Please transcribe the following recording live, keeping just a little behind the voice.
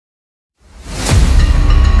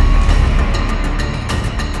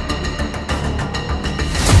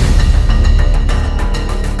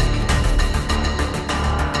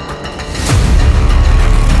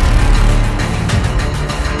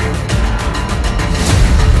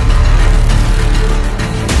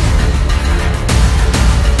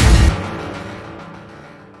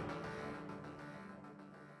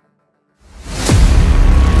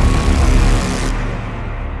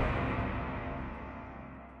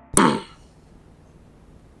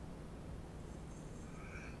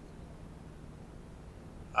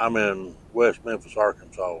I'm in West Memphis,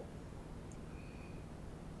 Arkansas,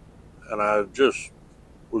 and I just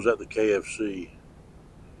was at the KFC.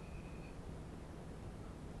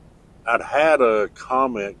 I'd had a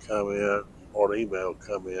comment come in or an email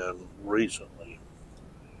come in recently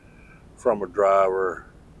from a driver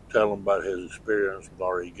telling about his experience with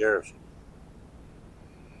RE Garrison.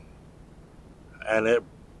 And it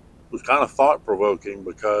was kind of thought provoking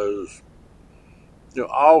because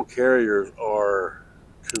all carriers are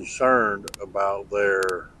concerned about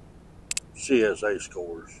their CSA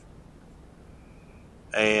scores,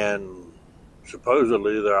 and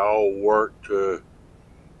supposedly they all work to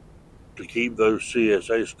keep those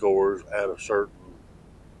CSA scores at a certain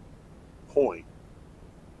point.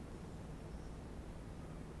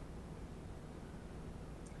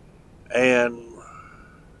 And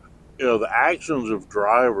the actions of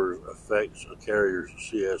drivers affects a carrier's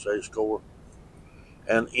CSA score,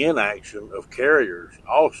 and inaction of carriers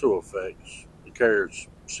also affects the carrier's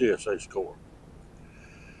CSA score.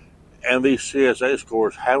 And these CSA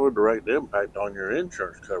scores have a direct impact on your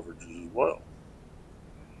insurance coverages as well.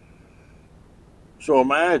 So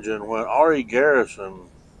imagine when RE Garrison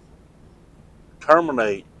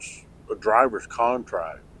terminates a driver's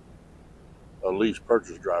contract, a lease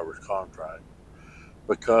purchase driver's contract,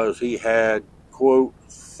 because he had, quote,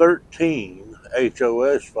 13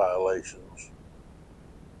 HOS violations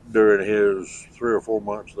during his 3 or 4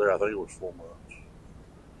 months there. I think it was 4 months.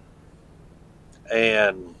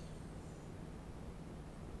 And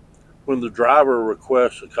when the driver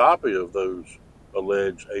requests a copy of those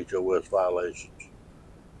alleged HOS violations,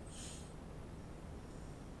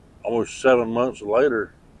 almost 7 months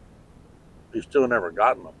later, he's still never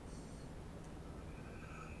gotten them.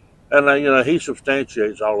 And he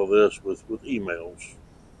substantiates all of this with emails.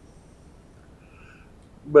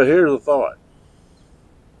 But here's the thought.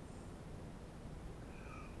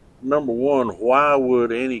 Number one, why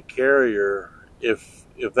would any carrier, if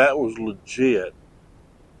that was legit,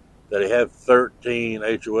 that he had 13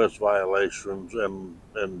 HOS violations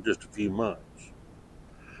in just a few months,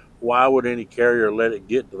 why would any carrier let it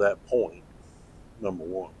get to that point? Number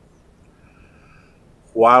one.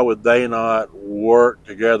 Why would they not work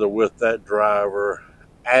together with that driver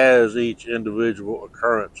as each individual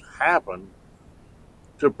occurrence happened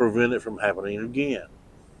to prevent it from happening again?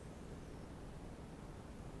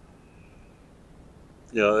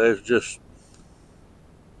 There's just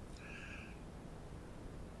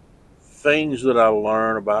things that I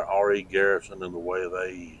learn about RE Garrison and the way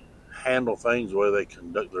they handle things, the way they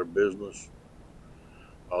conduct their business,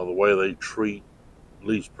 the way they treat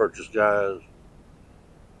lease purchase guys.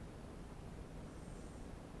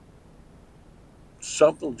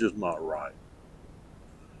 Something's just not right.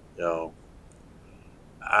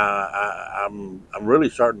 I'm really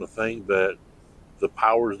starting to think that the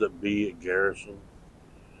powers that be at Garrison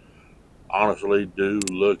honestly do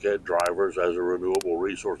look at drivers as a renewable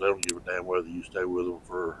resource. They don't give a damn whether you stay with them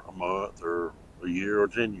for a month or a year or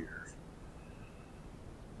 10 years.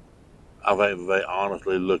 I think that they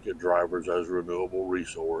honestly look at drivers as a renewable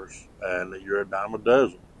resource, and that you're a dime a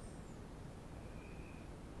dozen.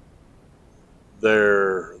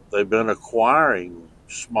 They've been acquiring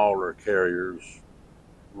smaller carriers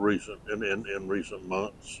in recent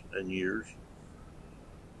months and years,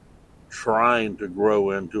 trying to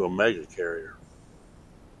grow into a mega carrier.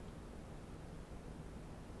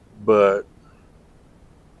 But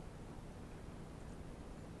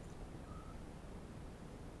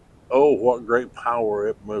oh, what great power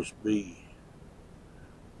it must be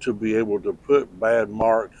to be able to put bad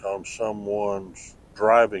marks on someone's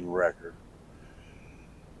driving record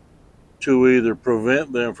to either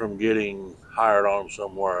prevent them from getting hired on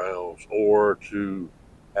somewhere else, or to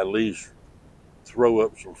at least throw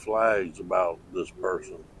up some flags about this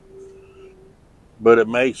person. But it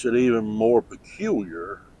makes it even more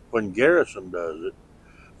peculiar when Garrison does it,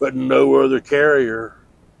 but no other carrier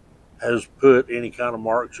has put any kind of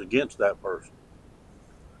marks against that person.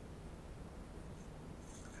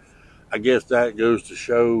 I guess that goes to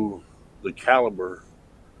show the caliber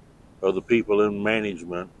of the people in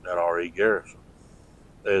management at RE Garrison.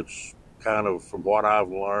 It's kind of, from what I've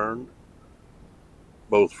learned,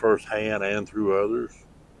 both firsthand and through others,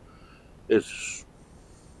 it's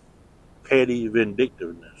petty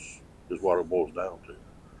vindictiveness is what it boils down to.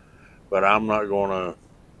 But I'm not going to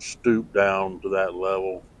stoop down to that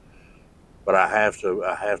level. But I have to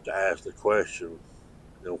ask the question,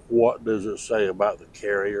 what does it say about the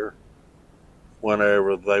carrier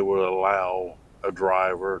whenever they will allow a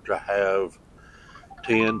driver to have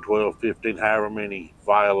 10, 12, 15, however many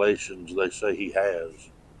violations they say he has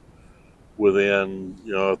within,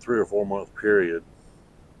 a 3 or 4 month period,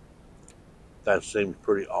 That seems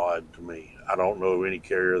pretty odd to me. I don't know of any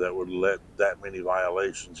carrier that would let that many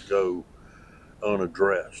violations go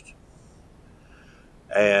unaddressed.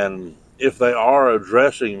 And if they are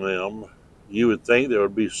addressing them, you would think there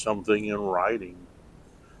would be something in writing,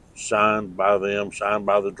 signed by them, signed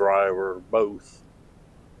by the driver, both,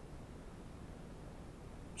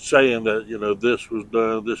 saying that, this was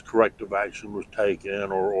done, this corrective action was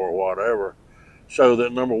taken, or whatever, so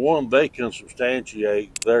that number one, they can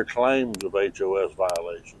substantiate their claims of HOS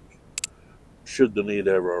violations should the need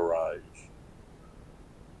ever arise.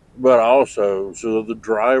 But also so that the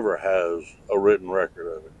driver has a written record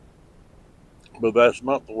of it. But that's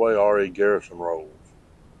not the way RE Garrison rolls.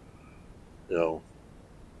 You know,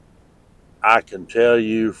 I can tell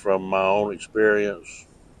you from my own experience,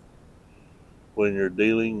 when you're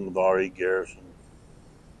dealing with RE Garrison,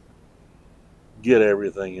 get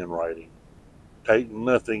everything in writing. Take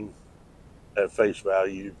nothing at face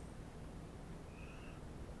value.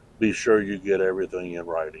 Be sure you get everything in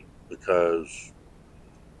writing, because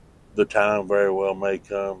the time very well may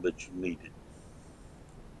come that you need it.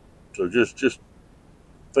 So just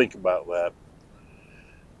think about that.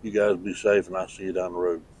 You guys be safe, and I'll see you down the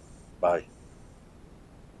road. Bye.